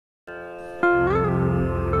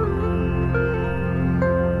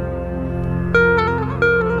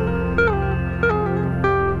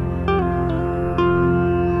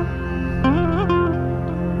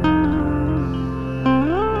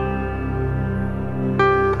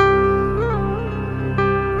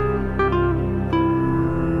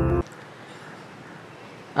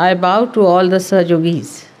I bow to all the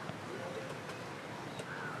Sahajogis.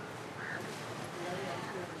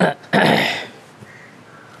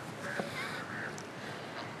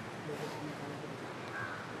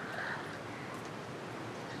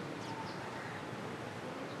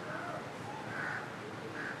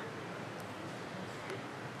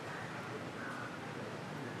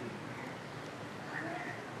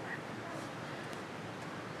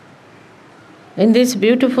 In these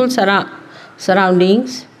beautiful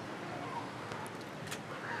surroundings,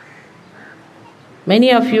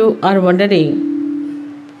 many of you are wondering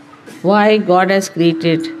why God has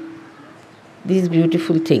created these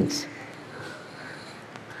beautiful things.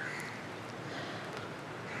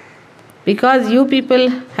 Because you people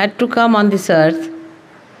had to come on this earth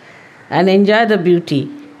and enjoy the beauty.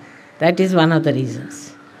 That is one of the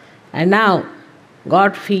reasons. And now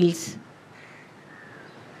God feels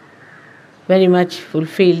very much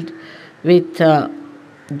fulfilled with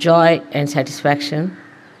joy and satisfaction,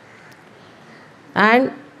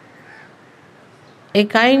 and a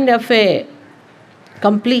kind of a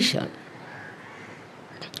completion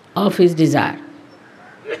of his desire.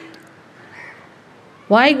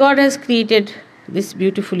 Why God has created this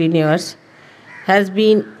beautiful universe has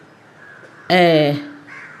been a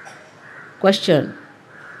question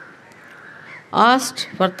asked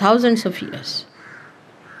for thousands of years.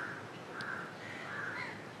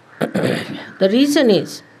 The reason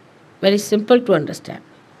is very simple to understand.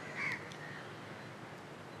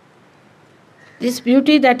 This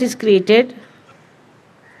beauty that is created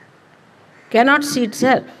cannot see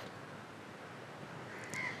itself.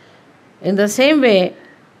 In the same way,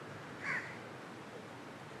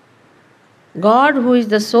 God, who is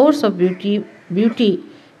the source of beauty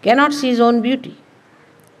cannot see his own beauty.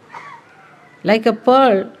 Like a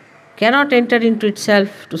pearl cannot enter into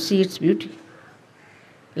itself to see its beauty.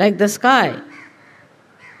 Like the sky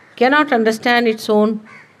cannot understand its own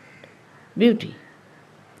beauty.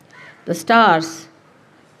 The stars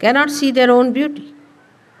cannot see their own beauty.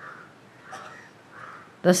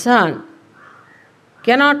 The sun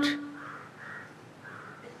cannot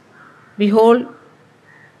behold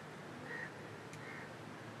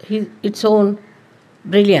its own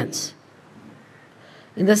brilliance.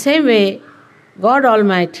 In the same way, God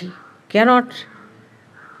Almighty cannot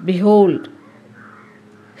behold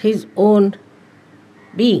his own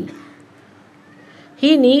being.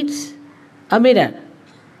 He needs a mirror.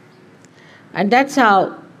 And that's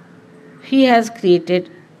how he has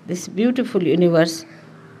created this beautiful universe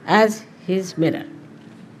as his mirror.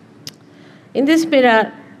 In this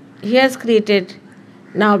mirror, he has created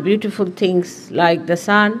now beautiful things like the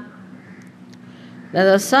sun. Now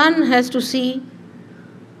the sun has to see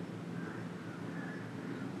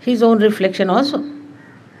his own reflection also.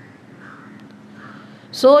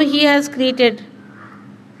 So he has created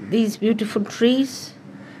these beautiful trees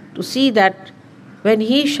to see that when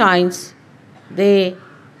he shines, they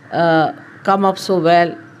come up so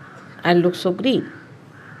well and look so green.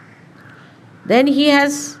 Then he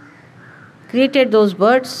has created those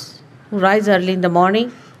birds who rise early in the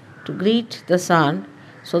morning to greet the sun,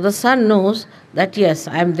 so the sun knows that yes,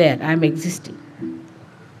 I am there, I am existing.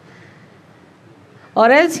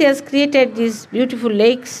 Or else he has created these beautiful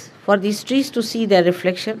lakes for these trees to see their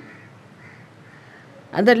reflection,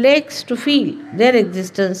 and the lakes to feel their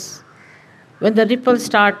existence when the ripples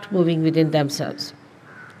start moving within themselves.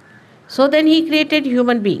 So then he created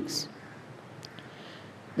human beings.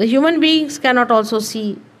 The human beings cannot also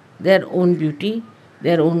see their own beauty,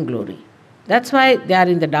 their own glory. That's why they are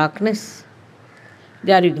in the darkness.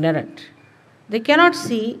 They are ignorant. They cannot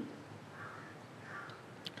see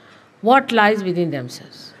what lies within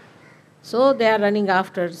themselves. So they are running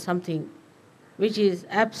after something which is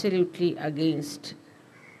absolutely against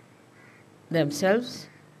themselves,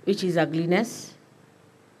 which is ugliness,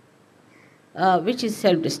 which is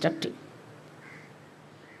self-destructive.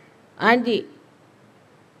 And the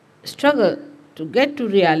struggle to get to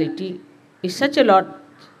reality is such a lot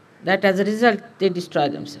that as a result they destroy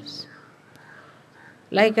themselves.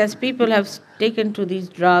 Like as people have taken to these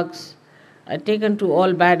drugs, taken to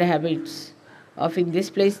all bad habits of in this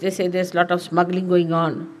place they say there's a lot of smuggling going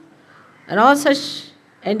on, and all such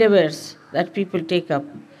endeavors that people take up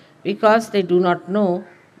because they do not know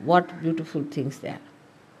what beautiful things they are.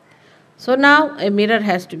 So now a mirror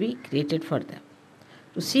has to be created for them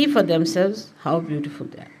to see for themselves how beautiful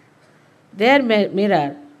they are. Their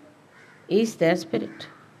mirror is their spirit.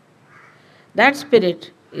 That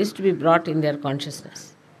spirit is to be brought in their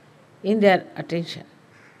consciousness, in their attention.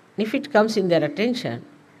 If it comes in their attention,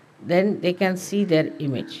 then they can see their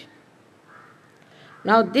image.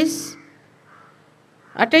 Now this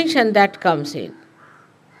attention that comes in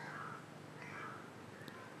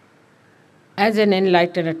as an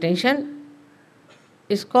enlightened attention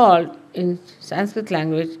is called in Sanskrit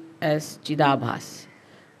language as Chidabhas,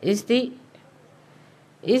 is the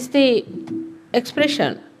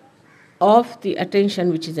expression of the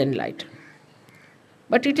attention which is enlightened.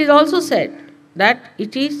 But it is also said that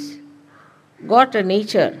it is got a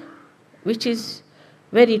nature which is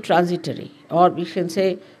very transitory, or we can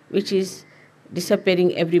say which is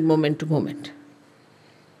disappearing every moment to moment.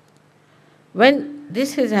 When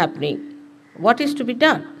this is happening, what is to be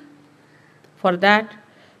done? For that,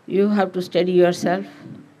 you have to steady yourself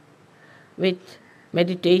with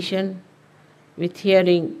meditation, with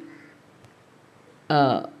hearing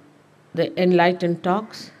the enlightened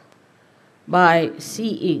talks, by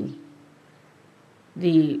seeing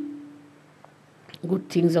the good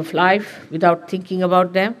things of life without thinking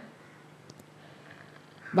about them,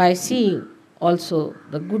 by seeing also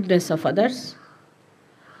the goodness of others,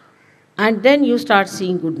 and then you start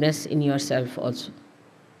seeing goodness in yourself also.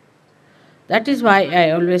 That is why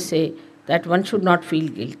I always say that one should not feel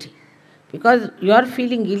guilty, because you are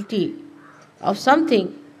feeling guilty of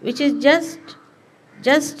something which is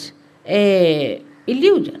just a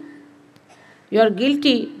illusion. You are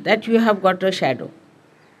guilty that you have got a shadow.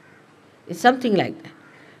 It's something like that.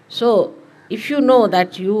 So, if you know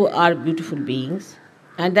that you are beautiful beings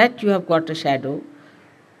and that you have got a shadow,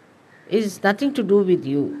 is nothing to do with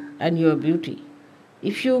you and your beauty.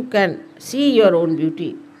 If you can see your own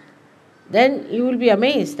beauty, then you will be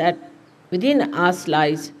amazed that within us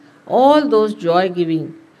lies all those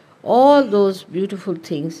joy-giving, all those beautiful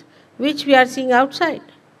things which we are seeing outside.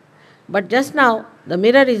 But just now, the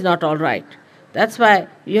mirror is not all right. That's why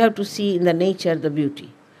you have to see in the nature the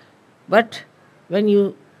beauty. But when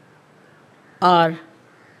you are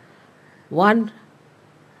one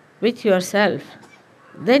with yourself,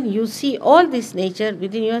 then you see all this nature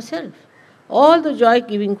within yourself, all the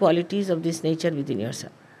joy-giving qualities of this nature within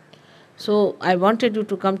yourself. So I wanted you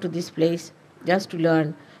to come to this place just to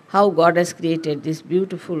learn how God has created this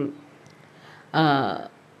beautiful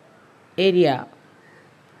area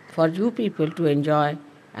for you people to enjoy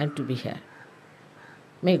and to be here.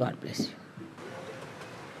 May God bless you.